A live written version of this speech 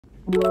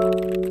I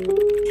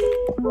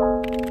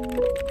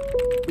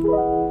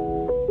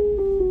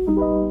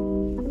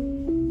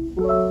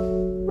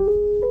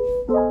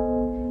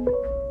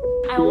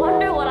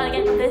wonder what I'll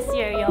get this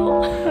year,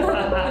 yo.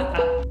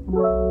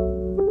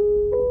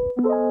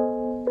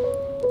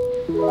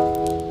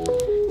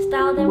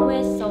 Style them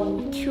with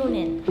some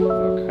tuning.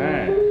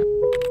 Okay.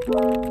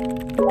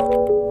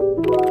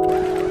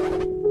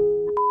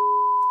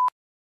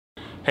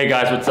 Hey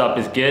guys, what's up?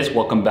 It's Giz.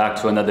 Welcome back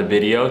to another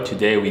video.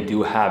 Today we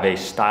do have a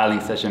styling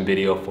session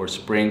video for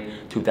spring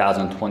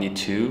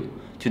 2022.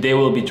 Today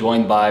we'll be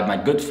joined by my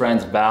good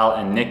friends Val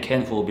and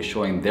Nihken, who will be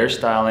showing their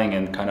styling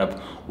and kind of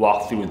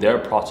walk through their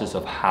process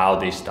of how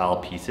they style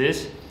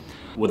pieces.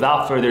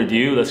 Without further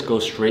ado, let's go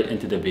straight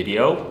into the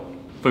video.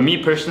 For me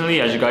personally,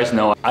 as you guys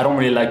know, I don't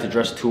really like to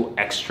dress too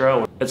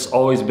extra. It's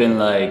always been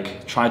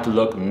like trying to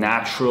look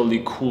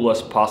naturally cool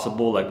as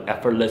possible, like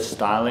effortless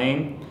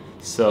styling.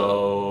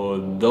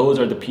 So those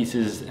are the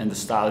pieces and the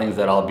stylings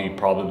that I'll be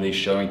probably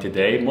showing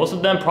today. Most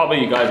of them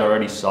probably you guys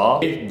already saw.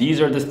 These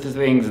are the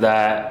things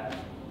that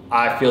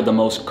I feel the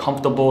most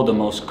comfortable, the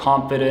most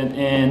confident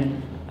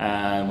in,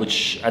 and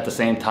which at the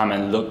same time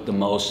and look the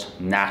most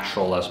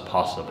natural as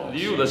possible.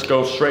 Let's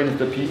go straight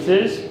into the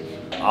pieces.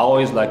 I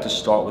always like to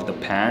start with the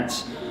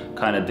pants,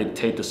 kind of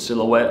dictate the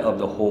silhouette of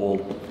the whole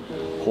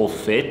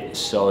fit.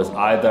 So it's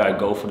either I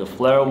go for the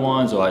flare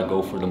ones or I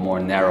go for the more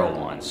narrow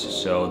ones.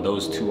 So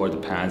those two are the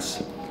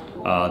pants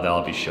that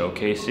I'll be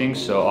showcasing.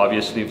 So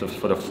obviously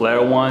for the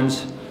flare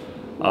ones,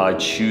 I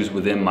choose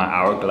within my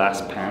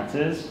hourglass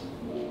pantses.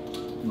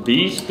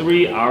 These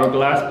three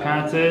hourglass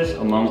pantses,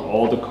 among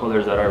all the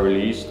colors that I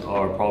released,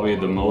 are probably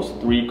the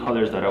three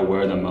colors that I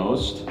wear the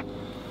most.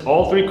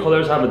 All three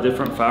colors have a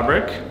different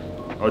fabric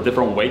or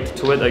different weight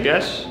to it, I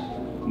guess.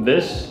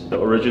 This, the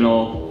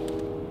original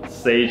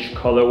sage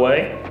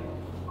colorway,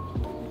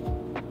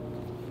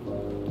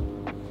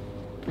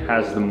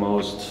 has the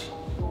most,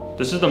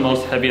 this is the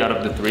most heavy out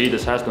of the three.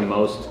 This has the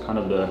most kind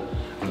of the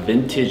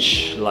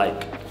vintage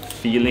like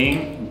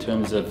feeling in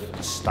terms of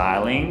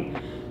styling.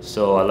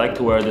 So I like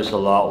to wear this a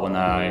lot when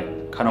I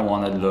kind of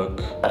want to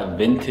look a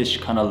vintage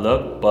kind of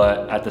look,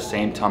 but at the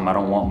same time I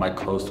don't want my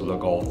clothes to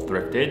look all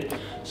thrifted.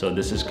 So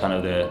this is kind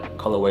of the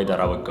colorway that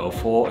I would go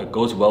for. It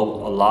goes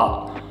well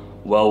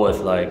with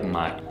like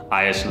my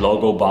IS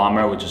logo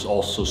bomber, which is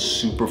also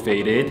super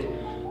faded.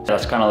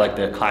 That's kind of like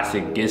the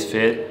classic Giz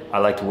fit. I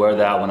like to wear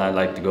that when I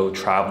like to go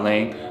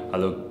traveling. I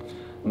look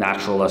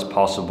natural as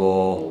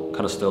possible,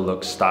 kind of still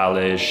look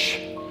stylish.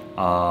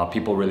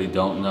 People really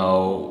don't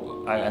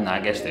know, and I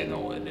guess they know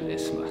what it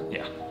is, but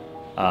yeah.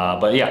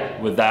 But yeah,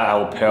 with that I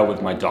will pair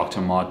with my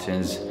Dr.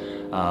 Martens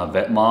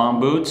Vetements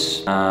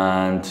boots,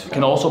 and you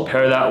can also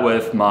pair that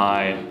with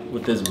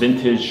this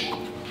vintage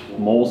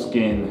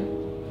moleskin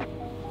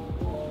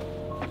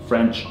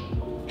French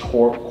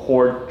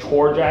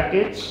chore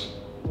jackets.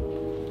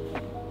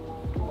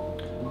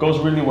 Goes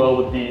really well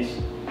with these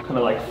kind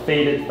of like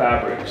faded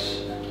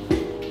fabrics.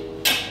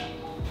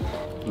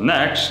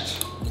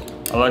 Next,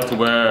 I like to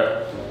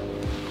wear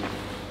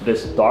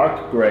this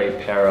dark gray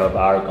pair of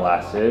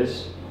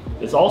hourglasses.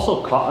 It's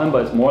also cotton,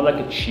 but it's more like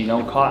a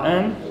chino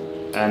cotton,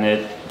 and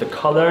the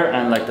color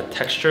and like the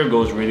texture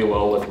goes really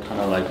well with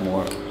kind of like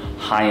more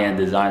high-end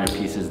designer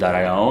pieces that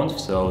I own.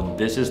 So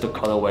this is the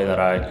colorway that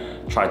I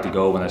try to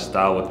go when I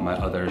style with my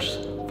others.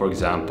 For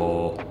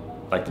example,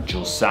 like the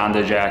Jules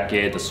Sander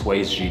jacket, the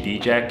Sway's GD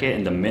jacket,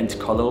 and the mint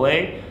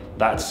colorway.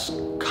 That's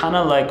kind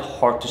of like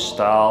hard to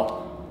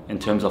style in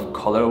terms of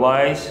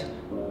color-wise.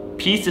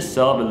 Piece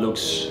itself, it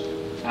looks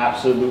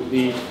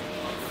absolutely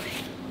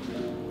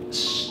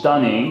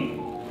stunning,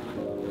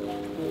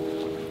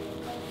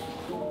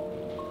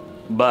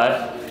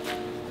 but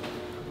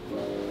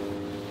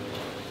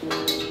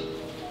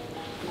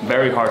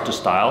very hard to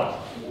style.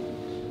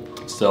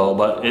 So,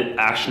 but it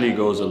actually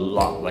goes a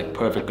lot, like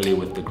perfectly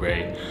with the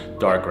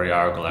dark gray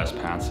hourglass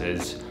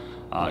pantses.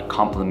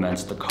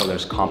 Complements, the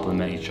colors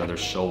complement each other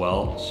so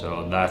well.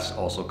 So that's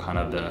also kind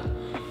of the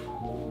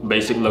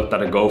basic look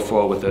that I go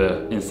for with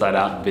the inside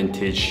out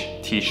vintage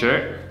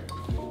t-shirt.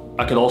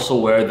 I could also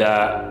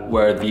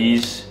wear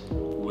these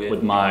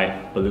with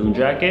my balloon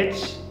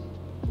jackets.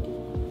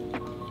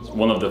 It's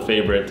one of the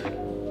favorite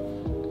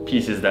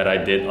pieces that I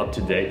did up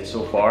to date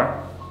so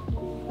far.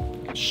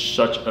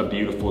 Such a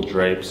beautiful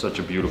drape, such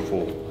a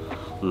beautiful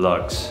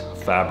luxe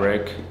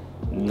fabric,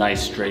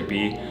 nice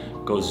drapey,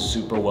 goes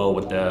super well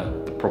with the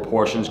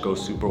proportions, go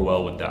super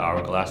well with the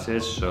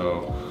hourglasses.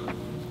 So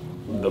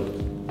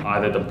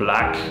either the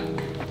black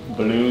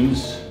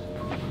balloons,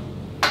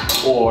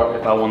 or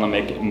if I want to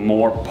make it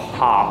more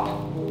pop,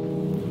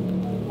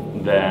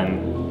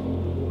 then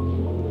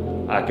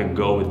I could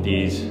go with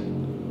these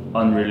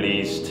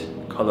unreleased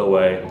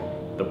colorway,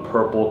 the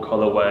purple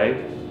colorway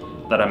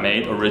that I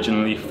made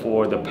originally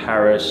for the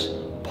Paris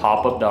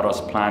pop-up that I was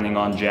planning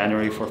on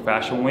January for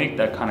Fashion Week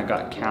that kind of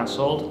got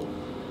canceled.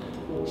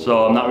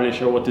 So I'm not really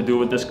sure what to do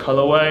with this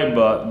colorway,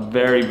 but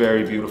very,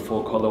 very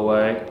beautiful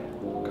colorway.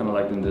 Kind of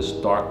like in this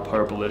dark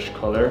purplish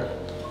color.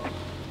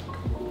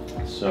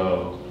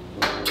 So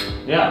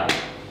yeah,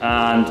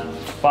 and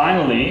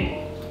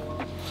finally,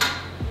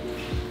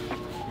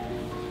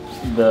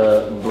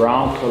 the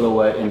brown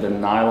colorway in the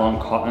nylon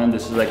cotton.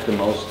 This is like the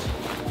most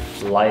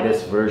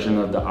lightest version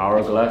of the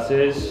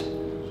hourglasses.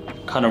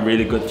 Kind of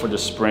really good for the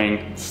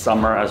spring,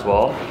 summer as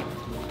well.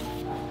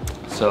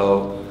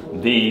 So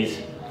these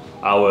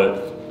I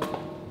would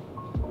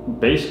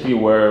basically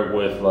wear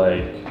with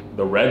like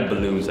the red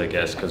balloons, I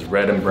guess, because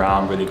red and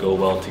brown really go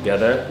well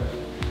together.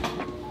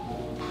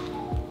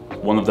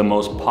 One of the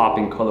most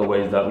popping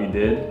colorways that we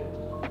did.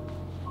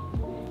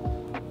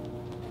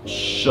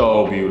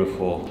 So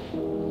beautiful.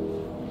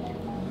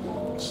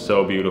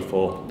 So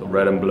beautiful. The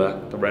red and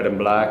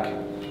black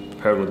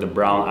paired with the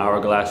brown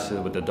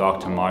hourglasses with the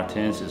Dr.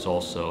 Martens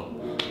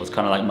was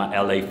kind of like my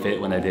LA fit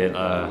when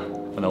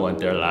I went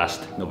there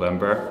last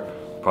November.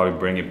 Probably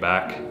bring it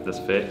back, this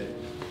fit.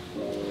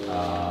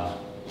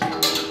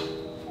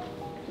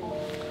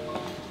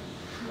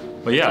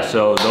 But yeah,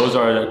 so those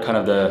are kind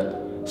of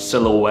the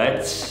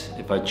silhouettes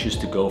if I choose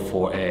to go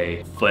for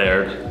a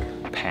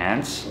flared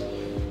pants.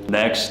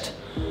 Next,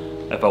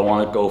 if I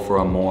want to go for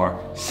a more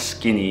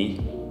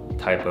skinny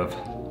type of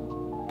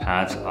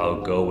pants,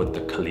 I'll go with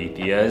the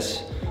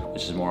Calya's,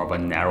 which is more of a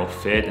narrow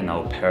fit, and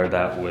I'll pair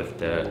that with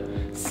the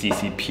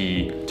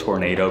CCP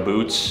Tornado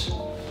boots.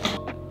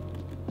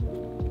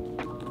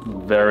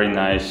 Very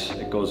nice.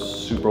 It goes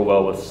super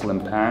well with slim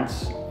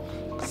pants.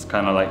 It's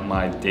kind of like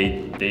my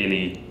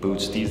daily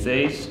boots these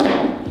days.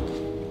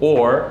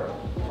 Or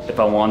if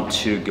I want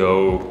to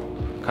go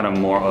kind of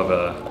more of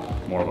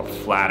a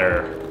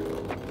flatter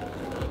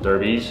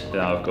derbies, then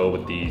I'll go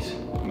with these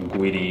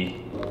Guidi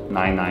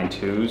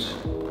 992s.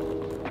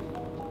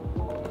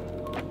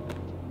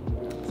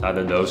 It's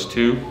either those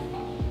two.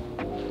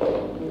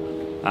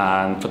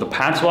 And for the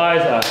pants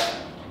wise, I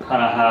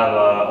kind of have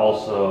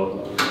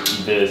also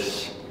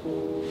this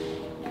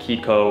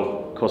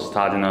Kiko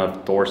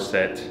Kostadinov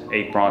Dorset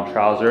apron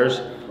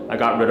trousers. I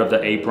got rid of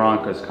the apron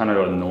because it's kind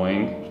of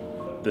annoying.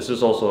 This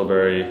is also a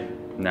very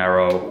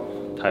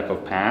narrow type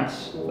of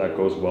pants that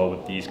goes well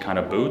with these kind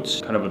of boots.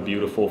 Kind of a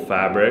beautiful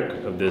fabric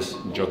of this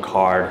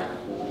jacquard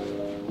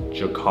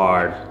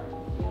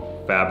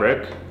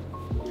fabric.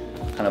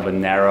 Kind of a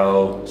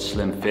narrow,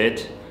 slim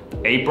fit.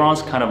 The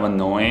apron's kind of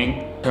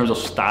annoying in terms of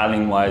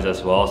styling wise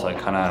as well, so I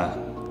kind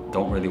of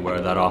don't really wear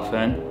that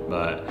often,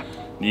 but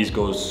these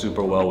go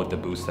super well with the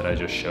boots that I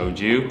just showed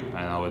you. And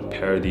I would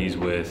pair these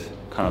with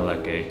kind of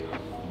like a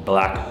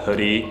black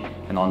hoodie,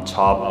 and on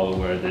top I would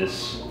wear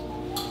this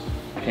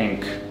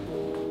pink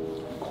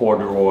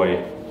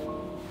corduroy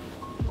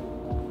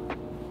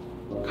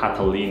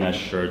Catalina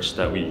shirts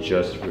that we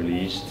just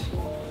released.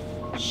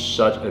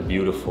 Such a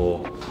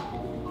beautiful,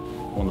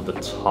 one of the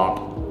top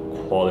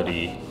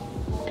quality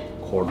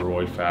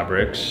corduroy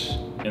fabrics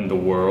in the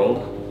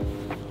world.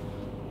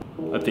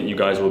 I think you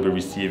guys will be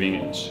receiving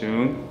it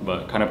soon,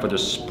 but kind of for the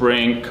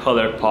spring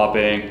color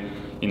popping,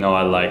 you know,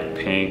 I like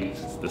pink.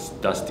 It's this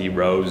dusty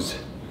rose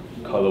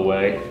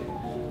colorway,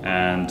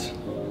 and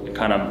it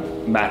kind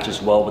of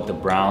matches well with the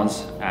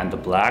browns and the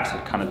blacks.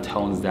 It kind of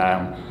tones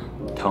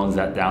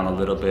that down a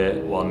little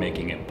bit while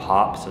making it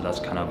pop. So that's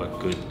kind of a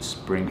good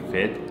spring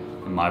fit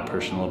in my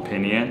personal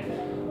opinion,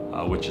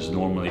 which is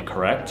normally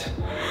correct.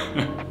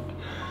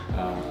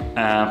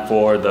 And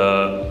for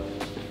the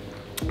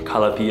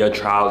Calya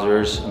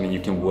trousers, I mean, you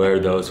can wear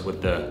those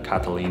with the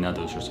Catalina.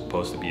 Those are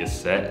supposed to be a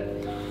set.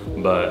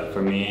 But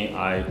for me,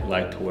 I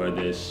like to wear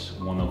this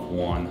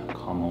one-of-one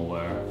common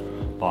wear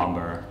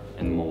bomber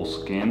in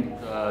moleskin.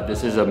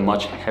 This is a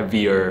much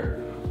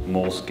heavier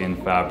moleskin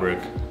fabric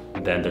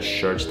than the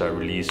shirts that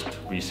released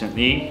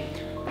recently.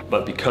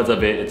 But because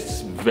of it,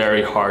 it's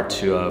very hard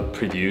to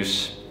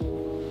produce.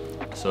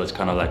 So it's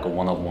kind of like a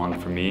one-of-one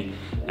for me.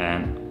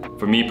 And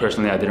for me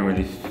personally, I didn't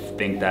really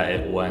think that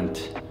it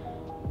went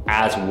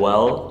as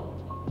well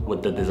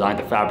with the design,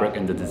 the fabric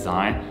and the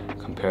design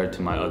compared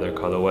to my other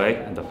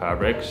colorway and the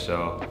fabric.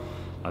 So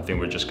I think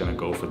we're just gonna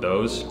go for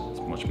those.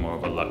 It's much more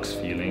of a luxe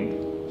feeling.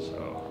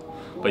 So,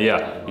 but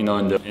yeah, you know,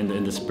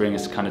 in the spring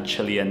it's kind of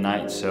chilly at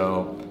night,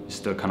 so you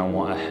still kind of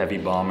want a heavy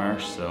bomber.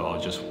 So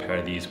I'll just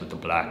pair these with the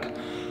black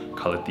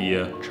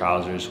Calya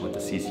trousers with the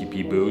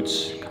CCP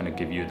boots. Kind of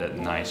give you that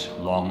nice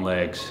long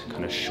legs,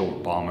 kind of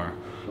short bomber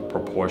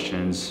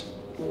proportions.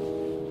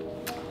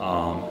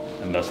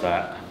 And that's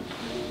that.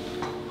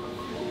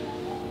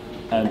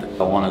 And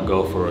I want to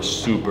go for a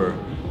super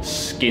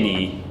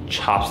skinny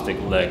chopstick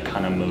leg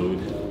kind of mood.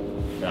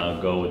 And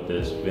I'll go with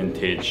this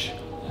vintage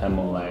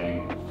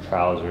Himalayan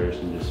trousers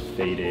in this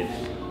faded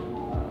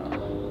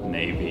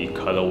navy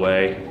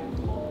colorway.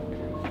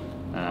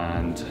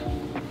 And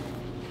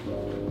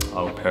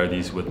I'll pair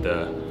these with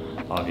the,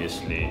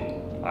 obviously,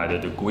 either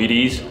the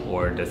Guidis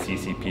or the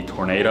CCP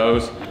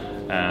Tornadoes.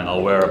 And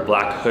I'll wear a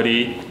black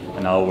hoodie,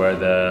 and I'll wear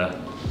the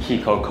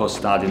Kiko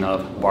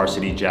Kostadinov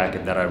varsity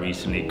jacket that I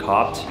recently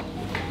copped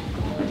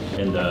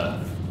in the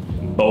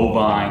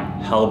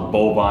hell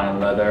bovine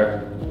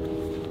leather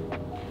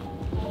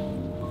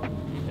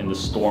in the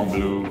storm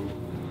blue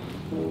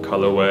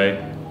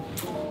colorway.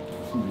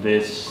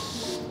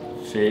 This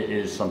fit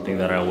is something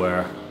that I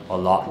wear a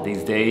lot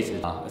these days.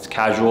 It's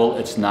casual,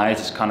 it's nice,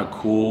 it's kind of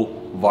cool.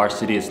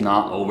 Varsity is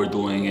not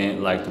overdoing it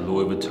like the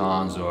Louis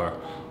Vuittons or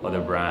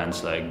other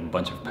brands, like a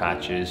bunch of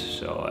patches.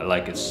 So I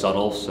like it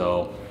subtle,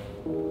 so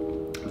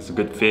it's a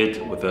good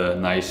fit with a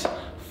nice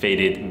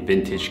faded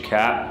vintage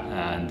cap,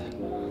 and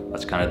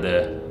that's kind of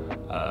the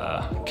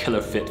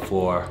killer fit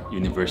for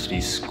university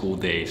school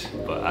days.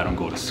 But I don't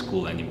go to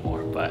school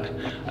anymore, but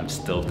I'm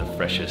still the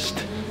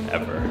freshest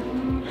ever.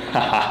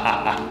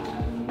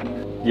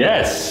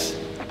 Yes,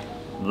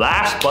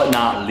 last but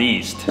not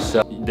least,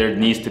 so there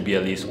needs to be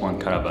at least one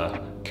kind of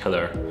a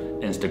killer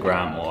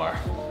Instagram or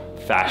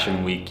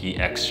fashion weeky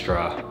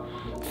extra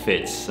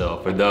fits. So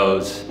for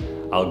those,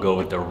 I'll go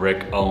with the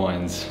Rick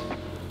Owens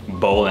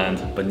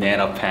Bowland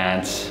banana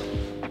pants.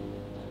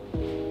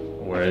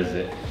 Where is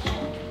it?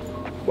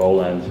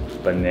 Bowland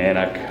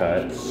banana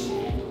cuts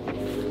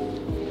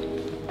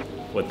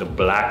with the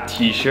black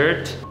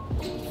t-shirt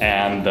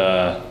and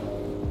the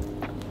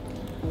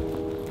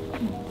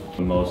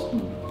most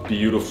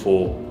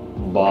beautiful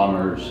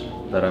bombers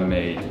that I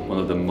made. One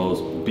of the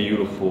most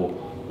beautiful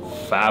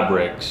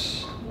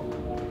fabrics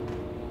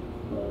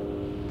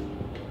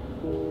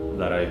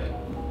that I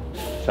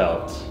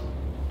felt.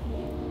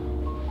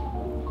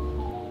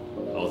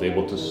 I was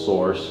able to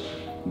source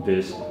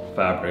this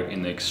fabric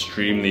in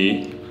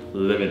extremely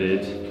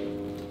limited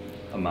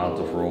amount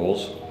of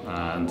rolls,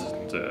 and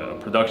the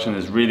production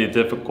is really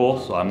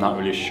difficult, so I'm not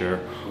really sure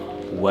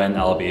when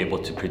I'll be able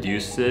to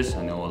produce this.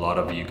 I know a lot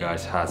of you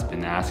guys has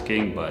been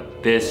asking,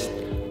 but this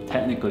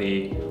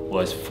technically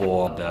was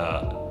for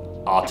the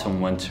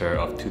autumn winter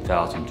of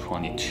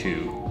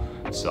 2022,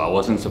 so I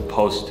wasn't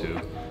supposed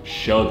to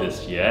show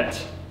this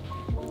yet,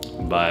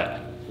 but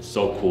it's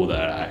so cool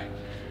that I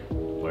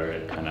wear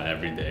it kind of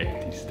every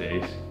day these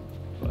days.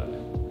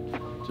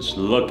 But just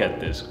look at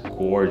this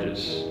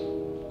gorgeous,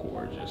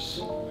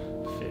 gorgeous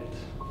fit.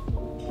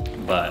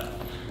 But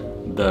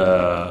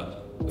the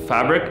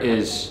fabric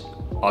is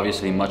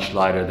obviously much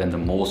lighter than the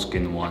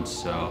moleskin one,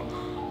 so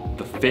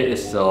the fit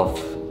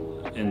itself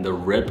in the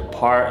rib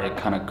part, it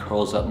kind of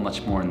curls up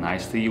much more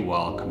nicely,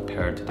 while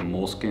compared to the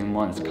moleskin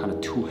one, it's kind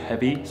of too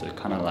heavy, so it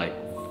kind of like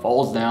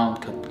falls down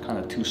kind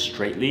of too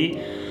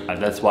straightly.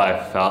 That's why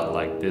I felt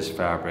like this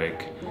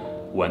fabric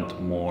went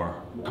more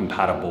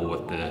compatible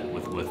with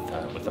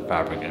the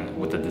fabric and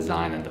with the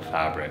design and the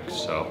fabric.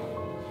 So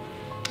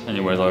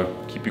anyways, I'll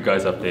keep you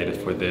guys updated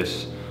for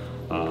this,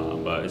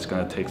 but it's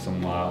gonna take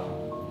some while.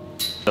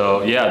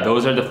 So yeah,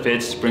 those are the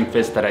fits, spring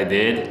fits that I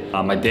did.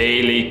 My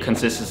daily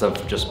consists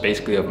of just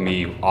basically of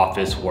me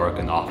office work,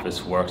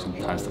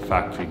 sometimes the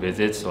factory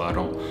visits, so I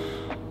don't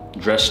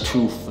dress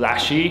too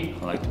flashy.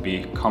 I like to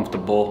be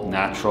comfortable,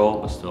 natural,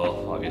 but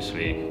still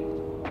obviously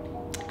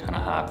kind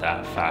of have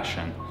that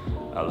fashion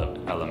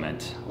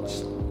element.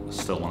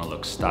 Still want to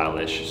look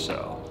stylish,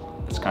 so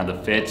that's kind of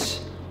the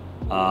fits.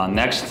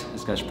 Next,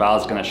 Val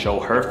is gonna show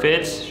her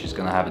fits. She's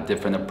gonna have a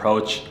different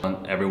approach.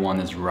 Everyone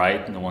is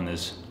right, no one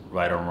is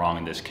right or wrong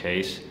in this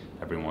case.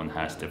 Everyone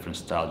has different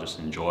style, just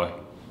enjoy.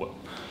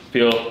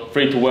 Feel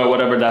free to wear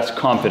whatever that's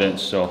confident,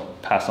 so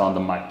pass on the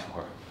mic to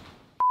her.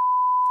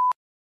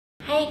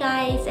 Hey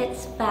guys,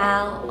 it's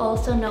Val,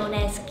 also known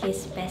as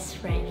Kiz's best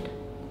friend.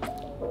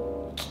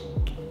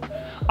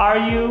 Are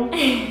you?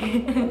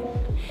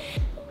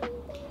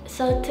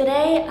 So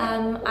today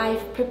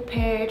I've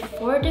prepared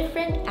 4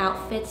 different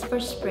outfits for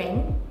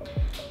spring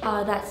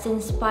that's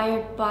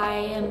inspired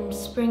by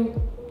spring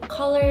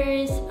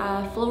colors,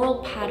 floral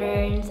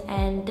patterns,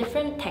 and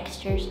different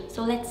textures.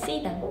 So let's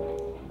see them.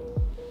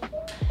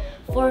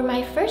 For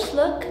my first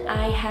look,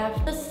 I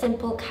have a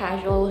simple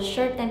casual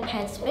shirt and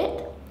pants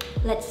fit.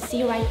 Let's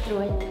see right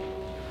through it.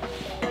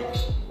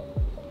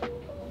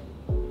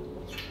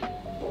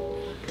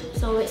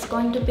 So it's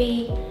going to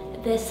be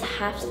this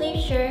half sleeve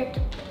shirt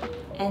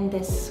and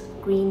this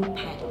green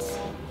pants.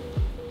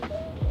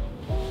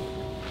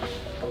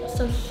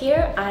 So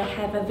here I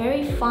have a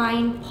very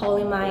fine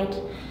polyamide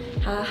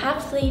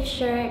half sleeve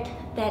shirt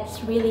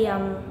that's really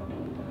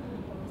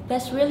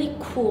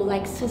cool,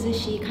 like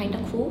Suzushi kind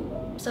of cool.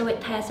 So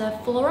it has a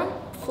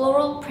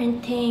floral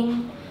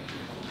printing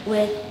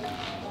with,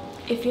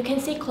 if you can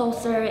see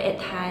closer, it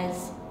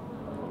has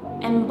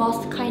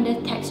embossed kind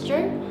of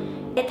texture.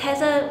 It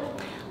has a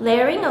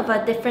layering of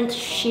a different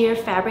sheer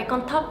fabric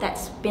on top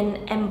that's been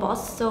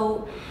embossed,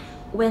 so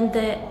when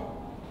the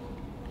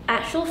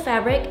actual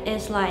fabric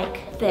is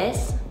like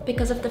this,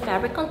 because of the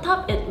fabric on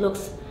top, it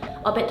looks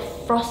a bit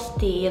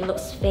frosty, it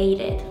looks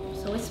faded,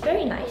 so it's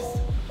very nice.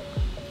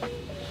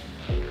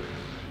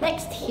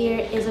 Next here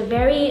is a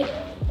very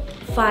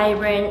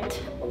vibrant,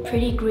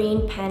 pretty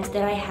green pants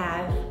that I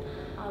have.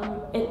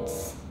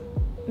 It's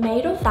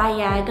made of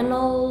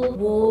diagonal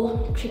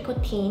wool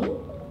tricotine.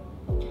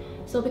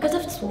 So because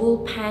of its wool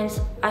pants,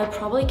 I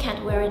probably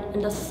can't wear it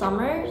in the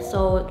summer,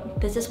 so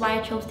this is why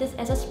I chose this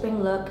as a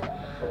spring look.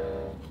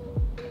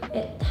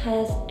 It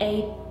has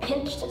a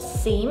pinched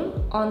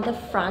seam on the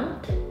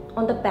front,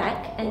 on the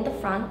back and the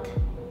front,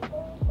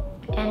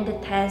 and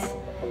it has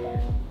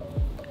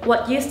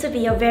what used to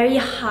be a very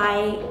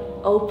high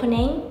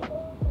opening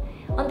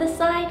On the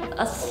side,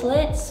 a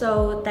slit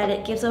so that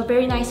it gives a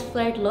very nice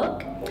flared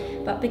look.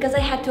 But because I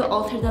had to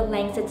alter the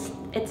length,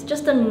 it's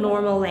just a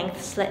normal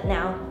length slit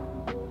now.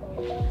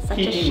 Such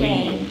a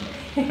shame.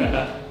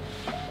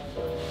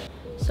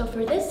 So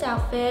for this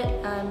outfit,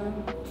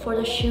 for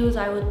the shoes,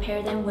 I would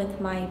pair them with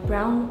my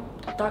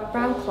dark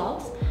brown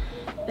clogs,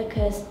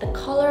 because the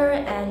color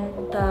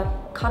and the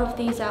cut of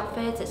these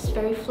outfits is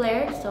very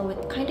flared, so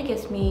it kind of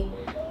gives me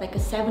like a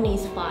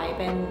 70s vibe,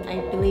 and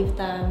I believe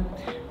the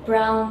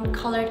brown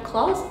colored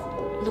clogs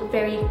look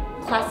very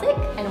classic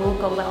and will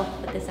go well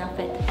with this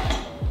outfit.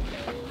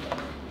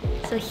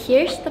 So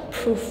here's the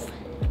proof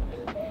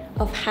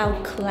of how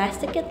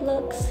classic it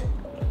looks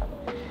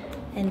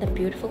and the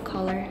beautiful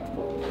color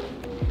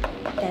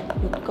that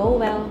would go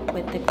well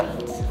with the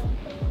greens.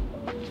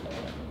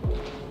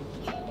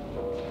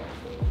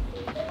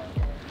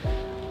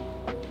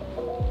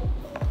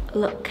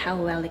 Look how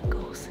well it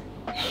goes.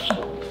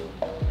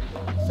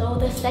 So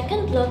the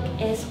second look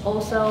is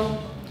also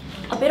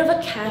a bit of a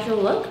casual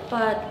look,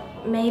 but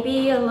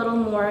maybe a little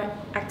more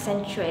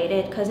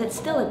accentuated because it's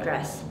still a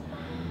dress.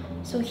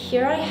 So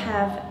here I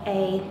have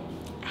a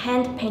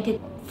hand-painted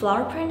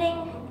flower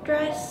printing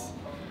dress.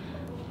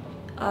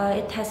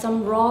 It has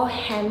some raw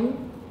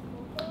hem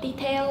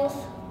details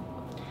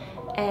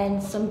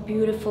and some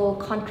beautiful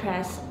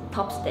contrast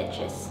top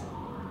stitches.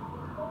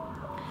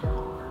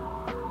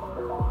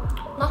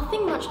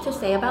 Nothing much to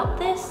say about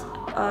this,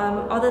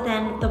 other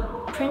than the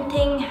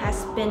printing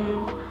has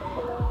been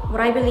what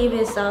I believe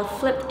is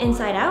flipped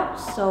inside out,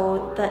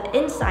 so the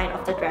inside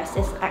of the dress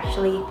is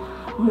actually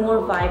more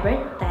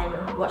vibrant than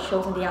what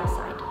shows on the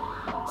outside.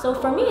 So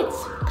for me,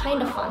 it's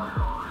kind of fun.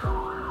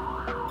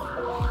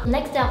 The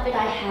next outfit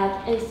I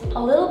have is a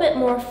little bit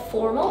more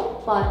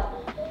formal, but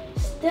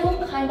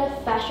still kind of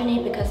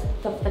fashiony because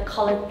of the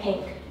color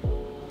pink.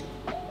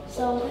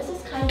 So this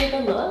is kind of the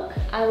look.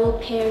 I will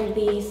pair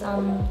these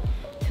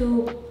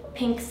two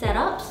pink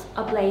setups,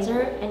 a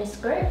blazer and a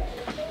skirt,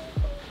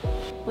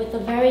 with a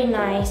very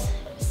nice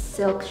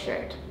silk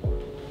shirt.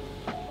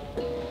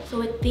 So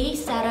with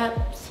these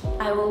setups,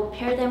 I will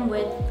pair them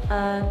with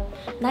a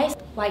nice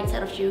white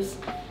set of shoes.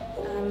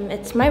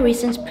 It's my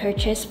recent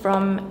purchase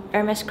from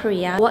Hermes,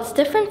 Korea. What's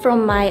different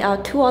from my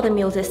two other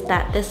mules is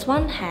that this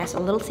one has a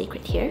little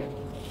secret here.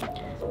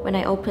 When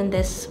I open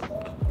this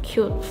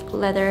cute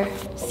leather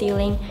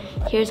ceiling,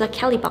 here's a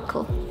Calya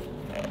buckle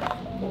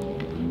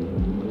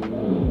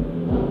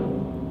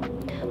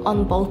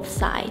on both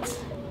sides.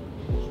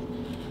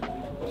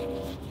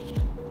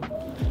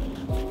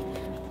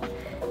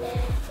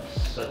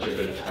 Such a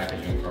good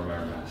packaging from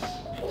Hermes.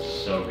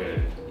 So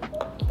good.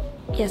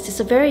 Yes, it's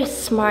a very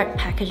smart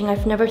packaging.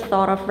 I've never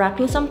thought of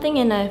wrapping something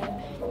in a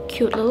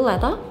cute little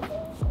leather.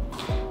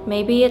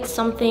 Maybe it's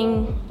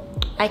something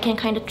I can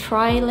kind of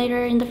try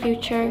later in the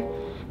future,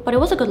 but it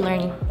was a good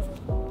learning.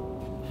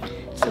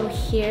 So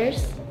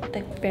here's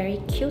the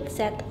very cute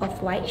set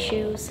of white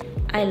shoes.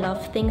 I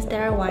love things that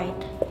are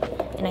white,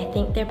 and I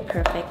think they're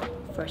perfect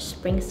for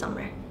spring,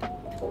 summer.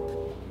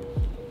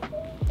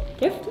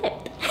 They're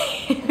flipped.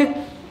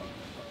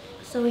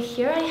 So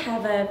here I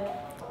have a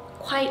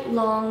quite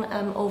long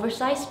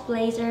oversized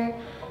blazer.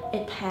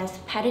 It has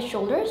padded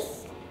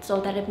shoulders so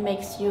that it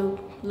makes you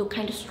look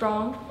kind of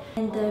strong,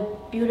 and the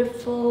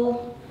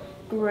beautiful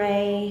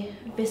gray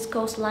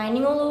viscose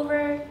lining all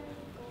over.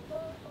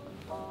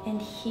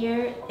 And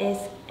here is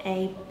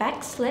a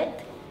back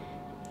slit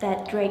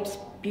that drapes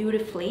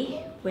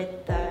beautifully with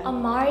a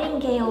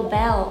martingale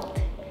belt.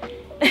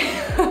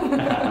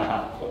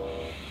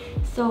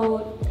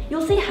 So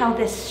you'll see how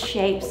this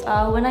shapes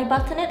when I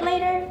button it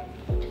later.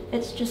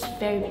 It's just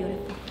very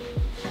beautiful.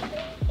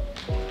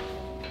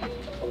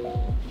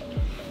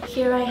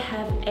 Here I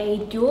have a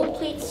dual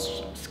pleat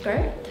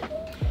skirt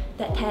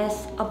that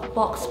has a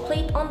box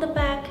pleat on the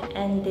back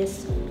and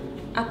this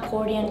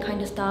accordion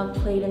kind of style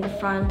pleat in the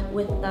front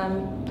with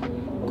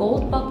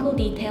gold buckle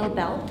detail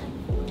belt.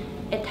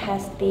 It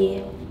has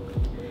the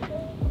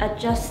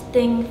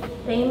adjusting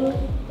thing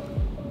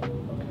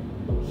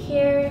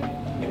here,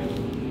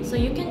 so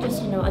you can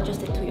just,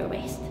 adjust it to your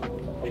waist.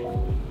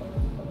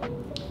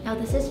 Now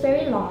this is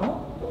very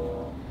long,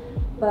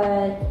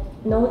 but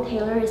no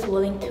tailor is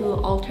willing to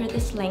alter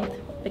this length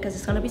because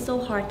it's gonna be so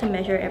hard to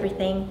measure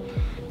everything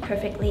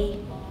perfectly.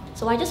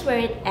 So I just wear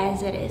it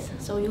as it is,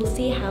 so you'll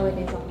see how it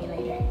is on me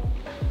later.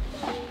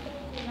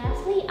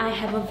 Lastly, I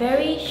have a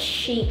very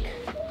chic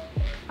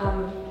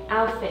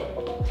outfit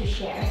to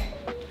share.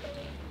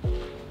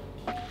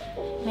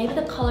 Maybe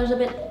the color's a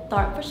bit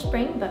dark for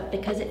spring, but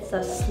because it's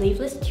a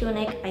sleeveless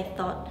tunic, I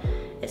thought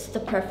it's the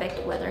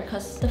perfect weather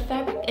because the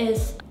fabric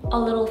is a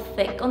little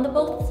thick on the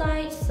both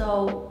sides,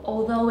 so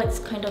although it's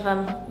kind of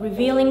a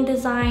revealing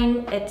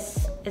design,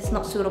 it's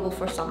not suitable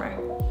for summer.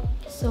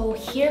 So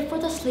here for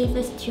the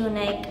sleeveless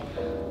tunic,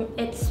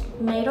 it's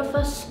made of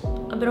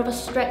a bit of a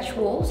stretch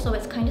wool, so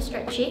it's kind of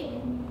stretchy.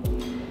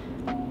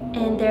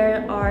 And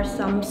there are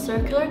some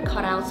circular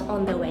cutouts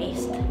on the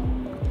waist.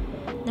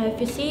 Now if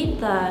you see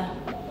the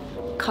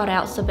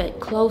cutouts a bit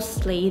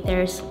closely,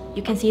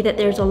 you can see that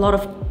there's a lot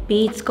of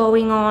beads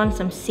going on,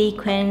 some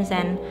sequins,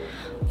 and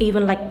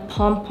even like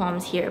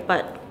pom-poms here,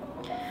 but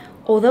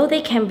although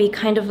they can be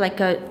kind of like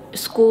a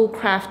school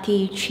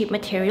crafty cheap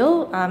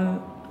material,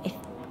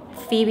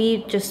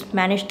 Phoebe just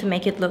managed to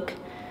make it look,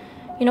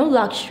 you know,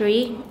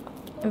 luxury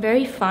and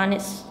very fun.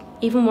 It's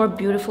even more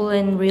beautiful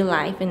in real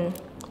life and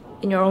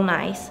in your own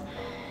eyes,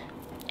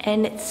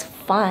 and it's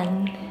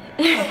fun.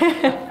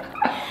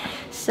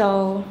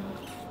 So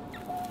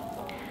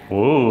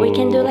ooh, we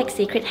can do like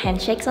secret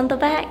handshakes on the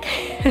back.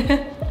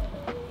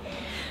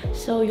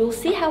 So you'll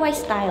see how I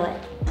style it.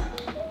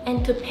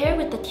 And to pair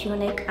with the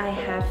tunic, I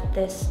have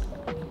this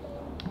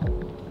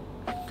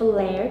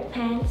flared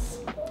pants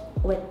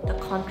with the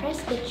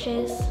contrast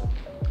stitches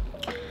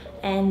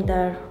and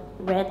the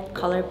red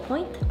color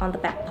point on the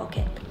back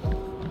pocket.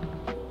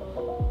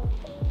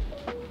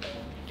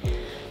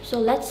 So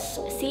let's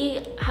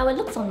see how it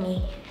looks on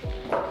me.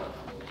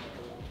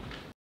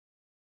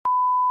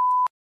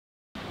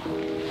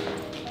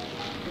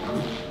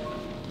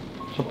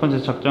 첫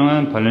번째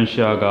착장은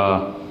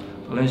발렌시아가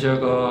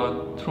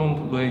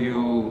트롬프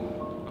레유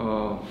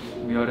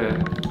위아래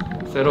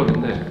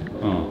셋업인데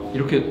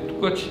이렇게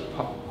똑같이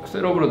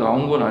셋업으로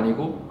나온 건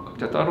아니고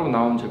각자 따로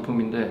나온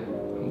제품인데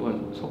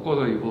한번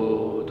섞어서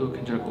입어도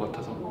괜찮을 것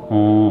같아서.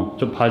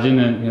 저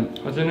바지는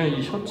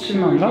이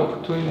셔츠가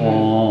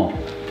붙어있는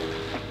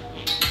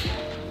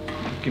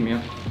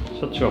느낌이야.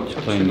 셔츠가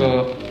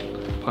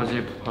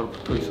바지에 바로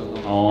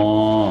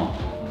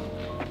붙어있어서.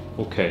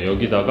 오케이,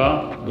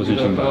 여기다가 무슨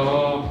신발?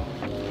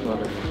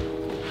 신발을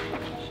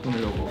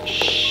신으려고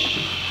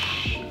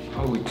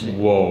하고 있지.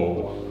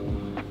 와우,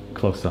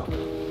 클로스업.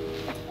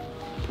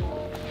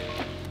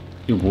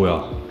 이거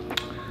뭐야?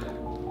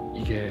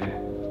 이게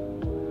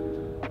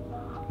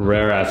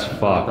rare as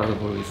fuck. 나도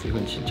모르겠어.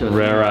 이건 진짜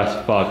rare as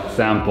fuck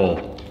sample.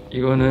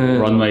 이거는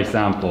runway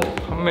sample.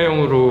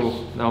 판매용으로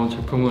나온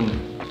제품은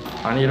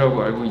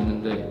아니라고 알고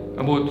있는데,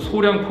 뭐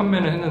소량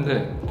판매는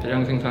했는데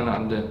대량 생산은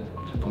안 된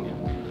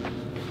제품이야.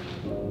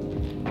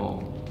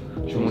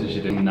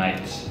 중세시대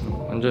나이트.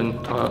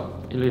 완전 다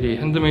일일이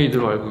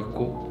핸드메이드로 알고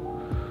있고,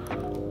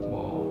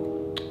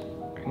 뭐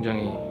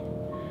굉장히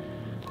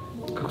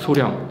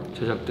극소량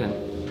제작된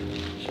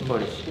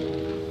신발이지.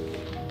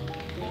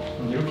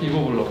 이렇게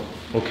입어볼라.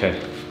 오케이.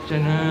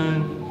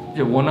 이제는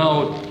이제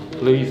원아웃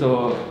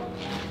블레이저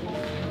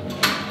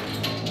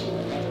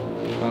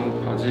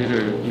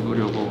바지를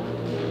입으려고.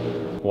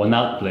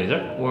 Worn-out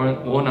blazer?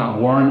 원아웃.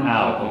 Worn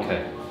out.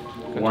 오케이.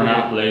 그러니까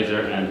Worn-out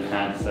blazer and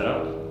pants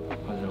setup.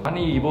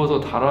 많이 입어서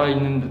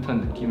달아있는 듯한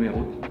느낌의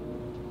옷.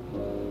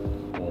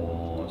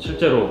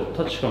 실제로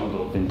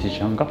터치감도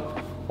빈티지한가?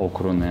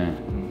 그러네.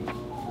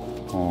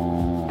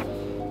 또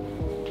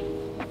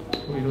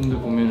이런 데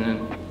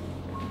보면은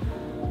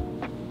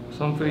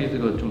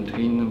선페이드가 좀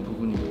돼 있는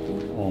부분이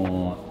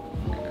있고.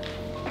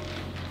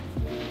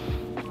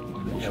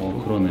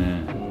 그러네.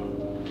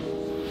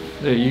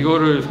 근데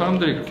이거를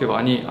사람들이 그렇게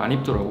많이 안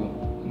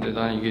입더라고. 근데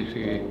난 이게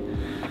되게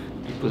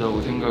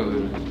이쁘다고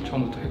생각을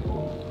처음부터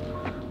했고,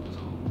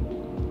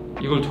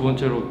 이걸 두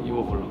번째로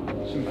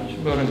입어보려고.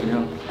 신발은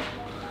그냥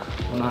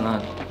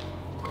무난한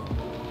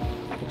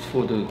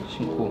옥스포드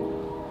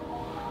신고.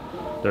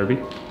 더비?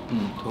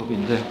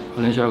 더비인데,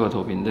 발렌시아가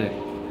더비인데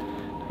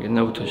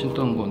옛날부터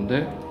신던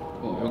건데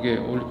여기에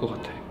어울릴 것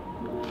같아.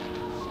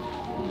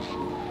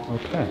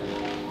 오케이.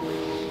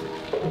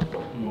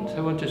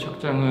 세 번째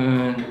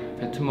착장은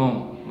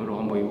베트멍으로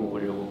한번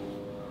입어보려고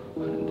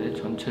하는데,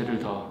 전체를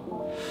다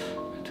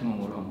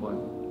베트멍으로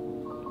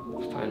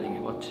한번 스타일링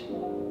해봤지.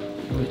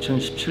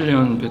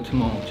 2017년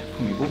베트멍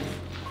제품이고,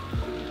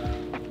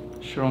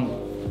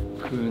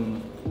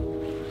 슈렁큰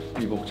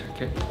리복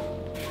자켓,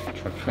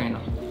 트레이너,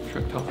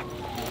 트랙터,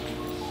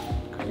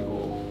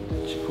 그리고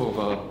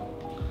지퍼가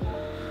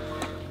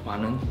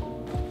많은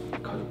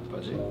가죽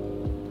바지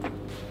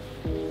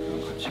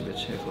같이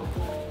매치해서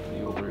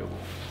입어보려고.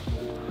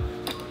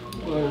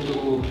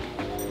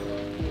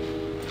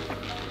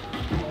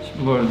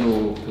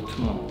 신발도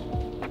베트멍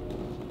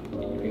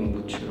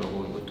윙부츠라고,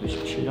 이것도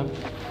 17년?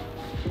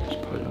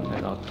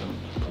 18년에 나왔던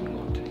제품인 것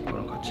같아. 이거랑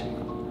같이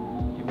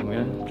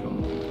입으면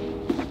좀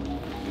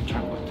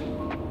괜찮을 것 같아.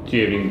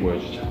 뒤에 링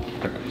보여주자.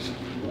 가까이서.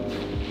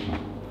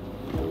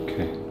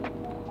 오케이.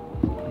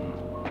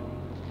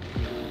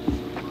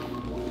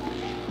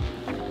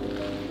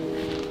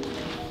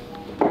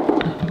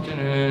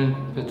 첫째는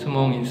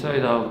베트멍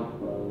인사이드 아웃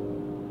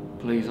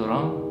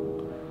블레이저랑,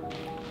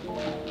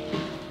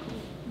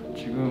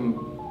 지금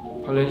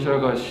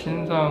발렌시아가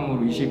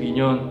신상으로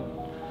 22년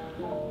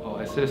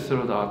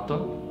SS로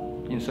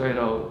나왔던 인사이드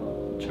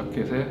아웃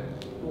자켓에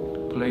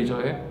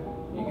블레이저에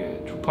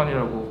이게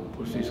초판이라고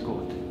볼 수 있을 것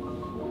같아.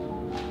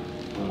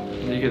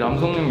 근데 이게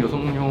남성용,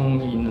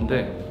 여성용이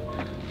있는데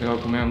내가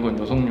구매한 건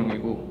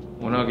여성용이고,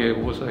 워낙에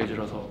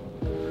오버사이즈라서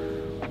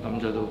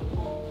남자도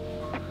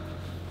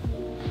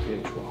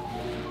되게 좋아.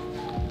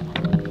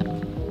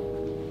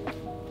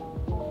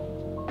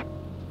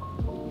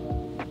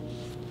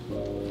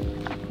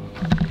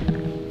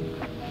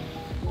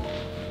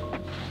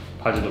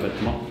 바지도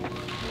베트멍?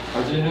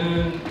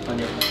 바지는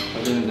아니야.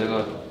 바지는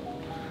내가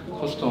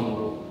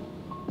커스텀으로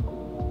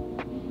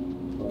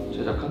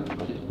제작한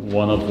바지.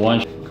 One of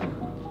one. 첫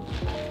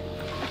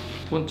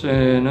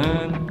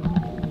번째는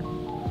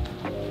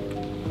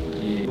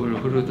이 물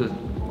흐르듯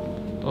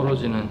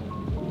떨어지는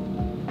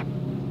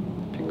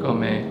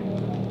핏감에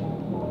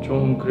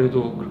좀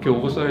그래도 그렇게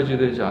오버사이즈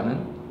되지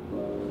않은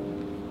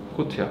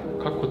코트야.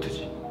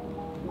 카코트지.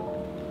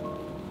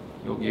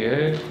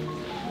 여기에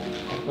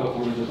아까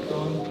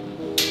보여줬던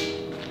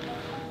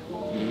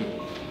이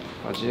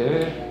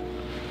바지에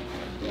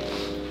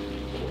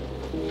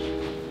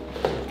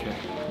이렇게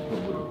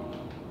입어보려고.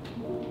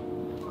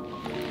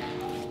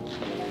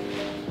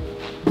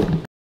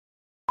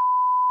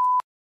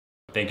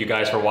 Thank you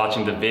guys for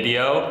watching the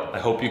video. I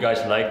hope you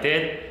guys liked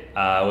it.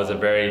 It was a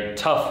very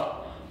tough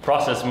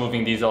process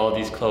moving all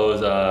these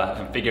clothes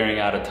and figuring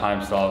out a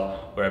time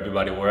slot where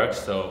everybody works.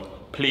 So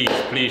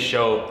please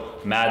show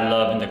mad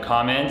love in the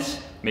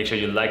comments. Make sure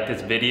you like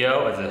this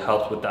video as it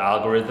helps with the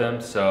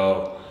algorithm.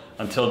 So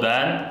until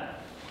then,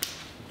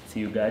 see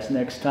you guys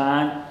next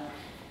time.